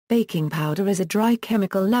Baking powder is a dry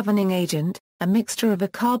chemical leavening agent, a mixture of a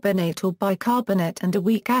carbonate or bicarbonate and a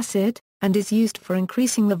weak acid, and is used for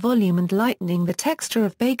increasing the volume and lightening the texture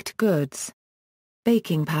of baked goods.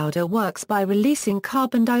 Baking powder works by releasing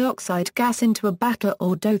carbon dioxide gas into a batter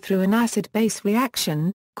or dough through an acid-base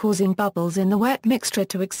reaction, causing bubbles in the wet mixture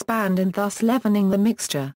to expand and thus leavening the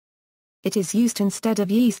mixture. It is used instead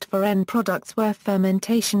of yeast for end products where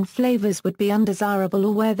fermentation flavors would be undesirable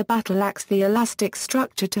or where the batter lacks the elastic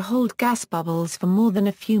structure to hold gas bubbles for more than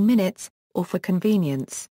a few minutes, or for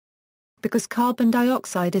convenience. Because carbon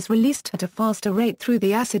dioxide is released at a faster rate through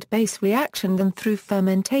the acid-base reaction than through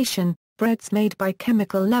fermentation, breads made by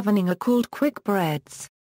chemical leavening are called quick breads.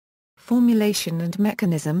 Formulation and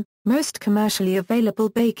mechanism. Most commercially available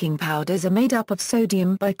baking powders are made up of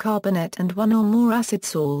sodium bicarbonate and one or more acid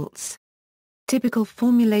salts. Typical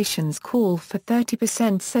formulations call for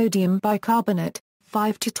 30% sodium bicarbonate,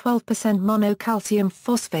 5 to 12% monocalcium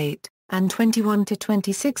phosphate, and 21 to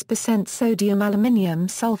 26% sodium aluminium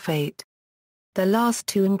sulfate. The last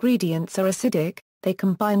two ingredients are acidic. They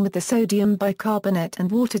combine with the sodium bicarbonate and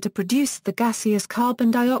water to produce the gaseous carbon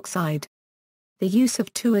dioxide. The use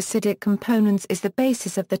of two acidic components is the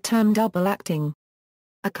basis of the term double-acting.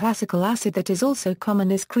 A classical acid that is also common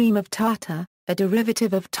is cream of tartar, a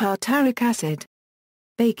derivative of tartaric acid.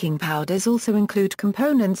 Baking powders also include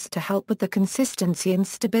components to help with the consistency and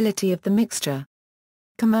stability of the mixture.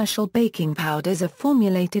 Commercial baking powders are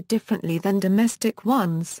formulated differently than domestic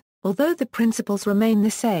ones, although the principles remain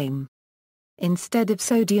the same. Instead of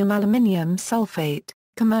sodium aluminium sulfate,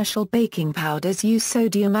 commercial baking powders use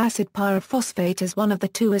sodium acid pyrophosphate as one of the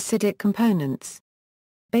two acidic components.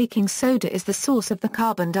 Baking soda is the source of the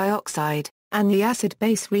carbon dioxide, and the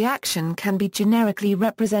acid-base reaction can be generically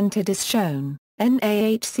represented as shown: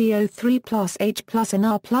 NaHCO3 plus H plus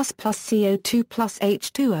NR plus CO2 plus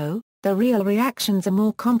H2O. The real reactions are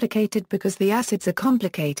more complicated because the acids are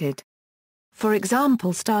complicated. For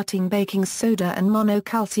example, starting baking soda and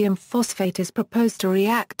monocalcium phosphate is proposed to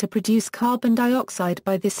react to produce carbon dioxide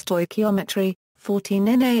by this stoichiometry: 14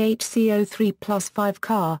 NaHCO3 plus 5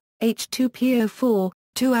 Car, H2PO4,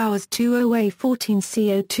 2 hours 2OA 14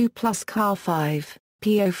 CO2 plus Car 5,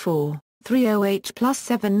 PO4, 3OH plus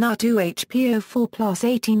 7 Na2HPO4 plus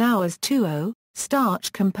 18 hours 2O,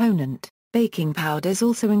 starch component. Baking powders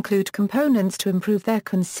also include components to improve their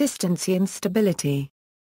consistency and stability.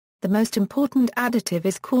 The most important additive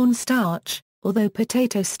is corn starch, although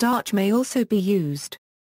potato starch may also be used.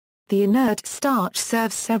 The inert starch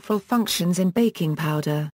serves several functions in baking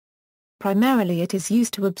powder. Primarily it is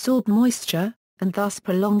used to absorb moisture, and thus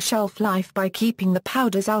prolong shelf life by keeping the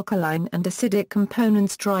powder's alkaline and acidic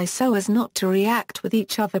components dry so as not to react with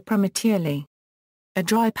each other prematurely. A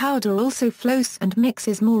dry powder also flows and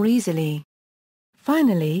mixes more easily.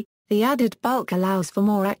 Finally, the added bulk allows for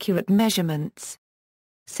more accurate measurements.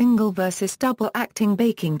 Single versus double-acting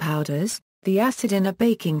baking powders. The acid in a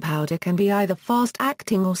baking powder can be either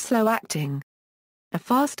fast-acting or slow-acting. A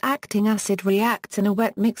fast-acting acid reacts in a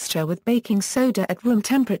wet mixture with baking soda at room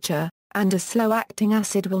temperature, and a slow-acting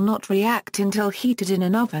acid will not react until heated in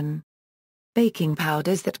an oven. Baking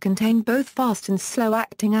powders that contain both fast and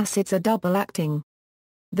slow-acting acids are double-acting.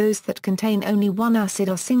 Those that contain only one acid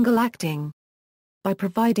are single-acting. By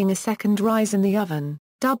providing a second rise in the oven,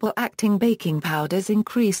 double-acting baking powders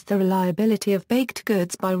increase the reliability of baked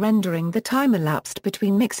goods by rendering the time elapsed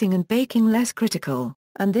between mixing and baking less critical,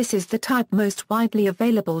 and this is the type most widely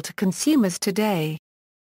available to consumers today.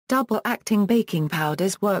 Double-acting baking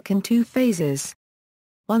powders work in two phases.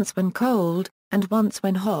 Once when cold, and once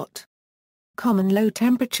when hot. Common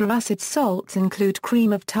low-temperature acid salts include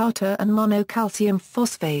cream of tartar and monocalcium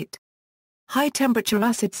phosphate. High-temperature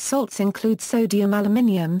acid salts include sodium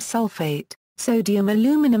aluminium sulfate, sodium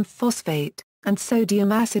aluminum phosphate, and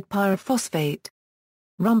sodium acid pyrophosphate.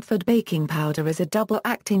 Rumford baking powder is a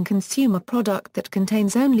double-acting consumer product that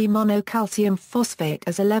contains only monocalcium phosphate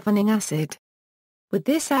as a leavening acid. With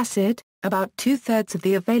this acid, about 2/3 of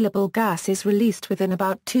the available gas is released within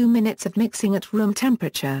about 2 minutes of mixing at room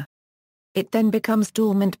temperature. It then becomes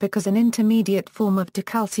dormant because an intermediate form of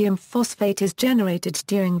decalcium phosphate is generated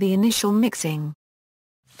during the initial mixing.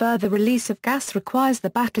 Further release of gas requires the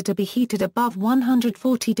batter to be heated above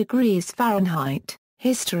 140 degrees Fahrenheit.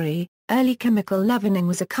 History: early chemical leavening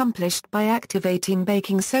was accomplished by activating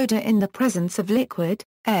baking soda in the presence of liquid,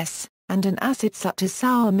 S, and an acid such as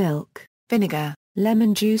sour milk, vinegar,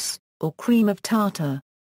 lemon juice, or cream of tartar.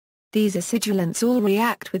 These acidulants all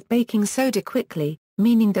react with baking soda quickly,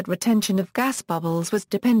 meaning that retention of gas bubbles was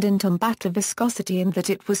dependent on batter viscosity and that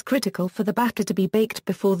it was critical for the batter to be baked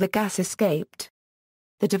before the gas escaped.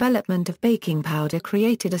 the development of baking powder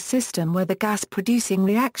created a system where the gas-producing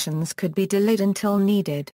reactions could be delayed until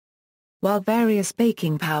needed. While various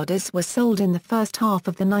baking powders were sold in the first half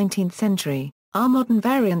of the 19th century, our modern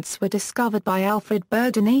variants were discovered by Alfred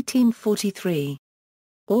Bird in 1843.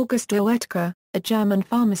 August Oetker, a German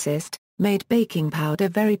pharmacist, made baking powder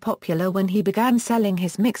very popular when he began selling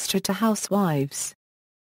his mixture to housewives.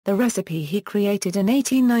 The recipe he created in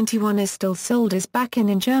 1891 is still sold as Backen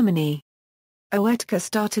in Germany. Oetker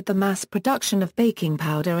started the mass production of baking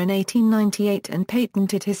powder in 1898 and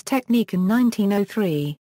patented his technique in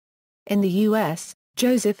 1903. In the U.S.,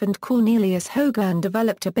 Joseph and Cornelius Hogan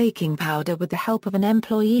developed a baking powder with the help of an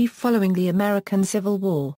employee following the American Civil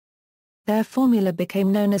War. Their formula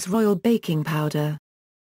became known as Royal Baking Powder.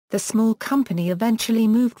 The small company eventually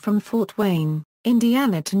moved from Fort Wayne,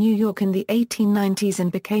 Indiana to New York in the 1890s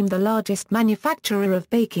and became the largest manufacturer of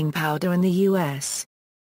baking powder in the U.S.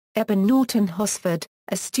 Eben Norton Hosford,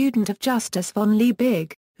 a student of Justus von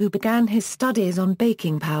Liebig, who began his studies on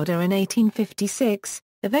baking powder in 1856,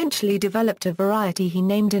 eventually developed a variety he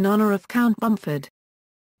named in honor of Count Rumford.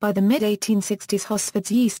 By the mid-1860s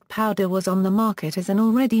Hosford's yeast powder was on the market as an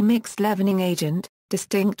already mixed leavening agent,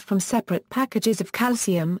 distinct from separate packages of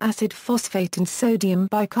calcium acid phosphate and sodium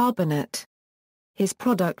bicarbonate. His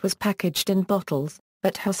product was packaged in bottles,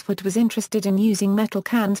 but Hosford was interested in using metal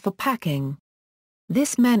cans for packing.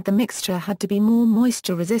 This meant the mixture had to be more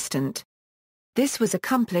moisture-resistant. This was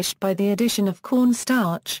accomplished by the addition of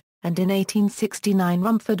cornstarch, and in 1869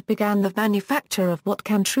 Rumford began the manufacture of what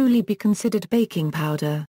can truly be considered baking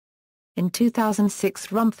powder. In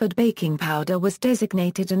 2006 Rumford baking powder was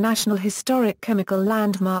designated a National Historic Chemical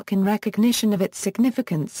Landmark in recognition of its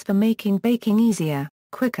significance for making baking easier,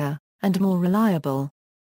 quicker, and more reliable.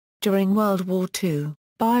 During World War II,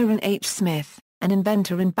 Byron H. Smith, an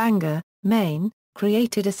inventor in Bangor, Maine,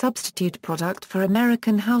 created a substitute product for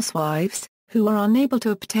American housewives, who were unable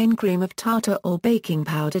to obtain cream of tartar or baking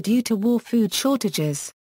powder due to war food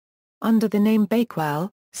shortages. Under the name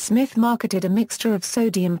Bakewell, Smith marketed a mixture of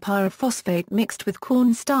sodium pyrophosphate mixed with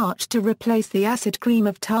cornstarch to replace the acid cream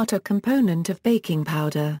of tartar component of baking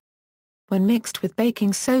powder. When mixed with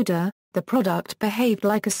baking soda, the product behaved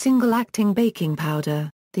like a single-acting baking powder,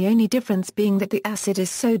 the only difference being that the acid is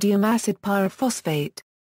sodium acid pyrophosphate.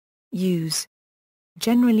 Use: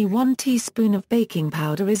 generally 1 teaspoon of baking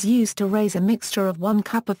powder is used to raise a mixture of 1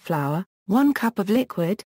 cup of flour, 1 cup of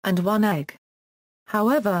liquid, and 1 egg.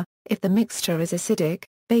 However, if the mixture is acidic,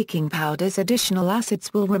 baking powder's additional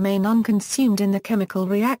acids will remain unconsumed in the chemical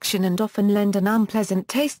reaction and often lend an unpleasant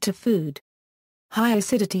taste to food. High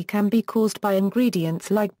acidity can be caused by ingredients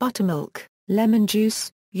like buttermilk, lemon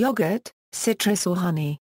juice, yogurt, citrus or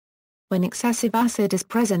honey. When excessive acid is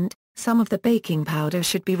present, some of the baking powder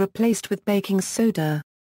should be replaced with baking soda.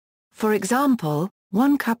 For example,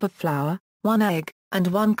 1 cup of flour, 1 egg, and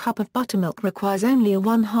 1 cup of buttermilk requires only a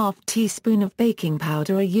 1/2 teaspoon of baking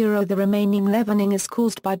powder. The remaining leavening is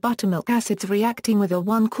caused by buttermilk acids reacting with a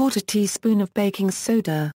 1/4 teaspoon of baking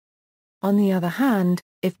soda. On the other hand,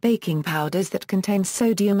 if baking powders that contain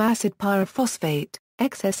sodium acid pyrophosphate,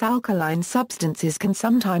 excess alkaline substances can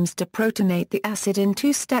sometimes deprotonate the acid in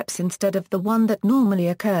 2 steps instead of the one that normally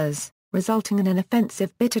occurs, resulting in an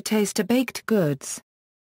offensive bitter taste to baked goods.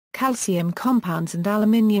 Calcium compounds and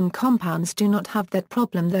aluminium compounds do not have that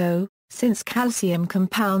problem though, since calcium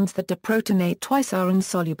compounds that deprotonate twice are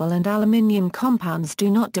insoluble and aluminium compounds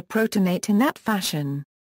do not deprotonate in that fashion.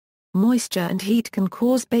 Moisture and heat can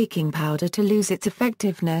cause baking powder to lose its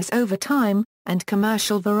effectiveness over time, and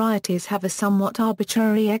commercial varieties have a somewhat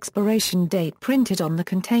arbitrary expiration date printed on the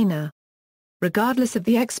container. Regardless of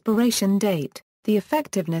the expiration date, the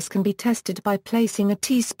effectiveness can be tested by placing a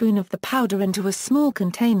teaspoon of the powder into a small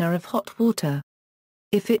container of hot water.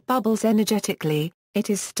 If it bubbles energetically, it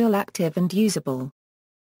is still active and usable.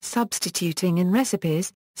 Substituting in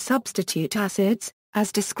recipes: substitute acids,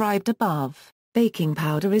 as described above. Baking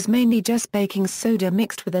powder is mainly just baking soda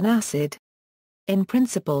mixed with an acid. In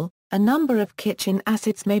principle, a number of kitchen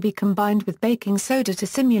acids may be combined with baking soda to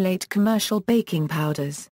simulate commercial baking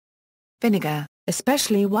powders. Vinegar,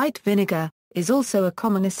 especially white vinegar, is also a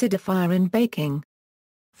common acidifier in baking.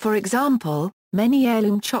 For example, many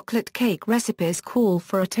heirloom chocolate cake recipes call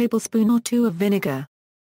for a tablespoon or 2 of vinegar.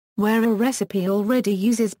 Where a recipe already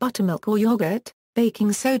uses buttermilk or yogurt,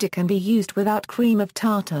 baking soda can be used without cream of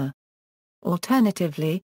tartar.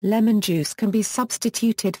 Alternatively, lemon juice can be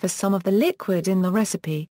substituted for some of the liquid in the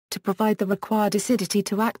recipe, to provide the required acidity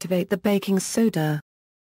to activate the baking soda.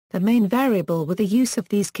 The main variable with the use of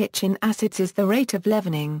these kitchen acids is the rate of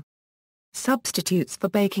leavening. Substitutes for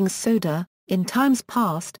baking soda: in times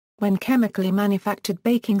past, when chemically manufactured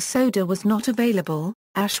baking soda was not available,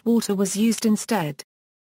 ash water was used instead.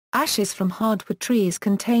 Ashes from hardwood trees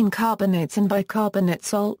contain carbonates and bicarbonate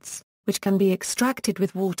salts, which can be extracted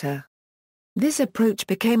with water. This approach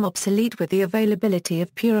became obsolete with the availability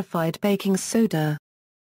of purified baking soda.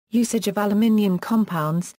 Usage of aluminium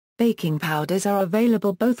compounds. Baking powders are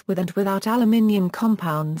available both with and without aluminium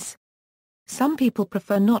compounds. Some people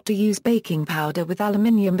prefer not to use baking powder with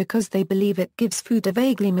aluminium because they believe it gives food a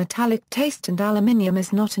vaguely metallic taste and aluminium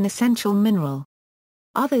is not an essential mineral.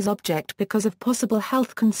 Others object because of possible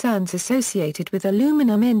health concerns associated with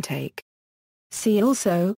aluminum intake. See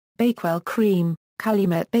also, Bakewell cream,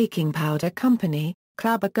 Calumet Baking Powder Company,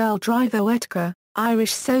 Clabbergirl Drive Oetka,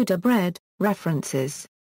 Irish soda bread, references.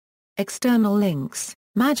 External links,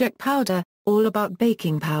 Magic Powder, All About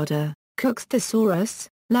Baking Powder, Cook's Thesaurus,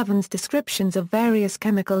 Leaven's descriptions of various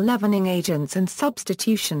chemical leavening agents and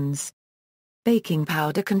substitutions. Baking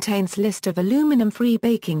powder contains list of aluminum-free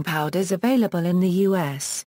baking powders available in the U.S.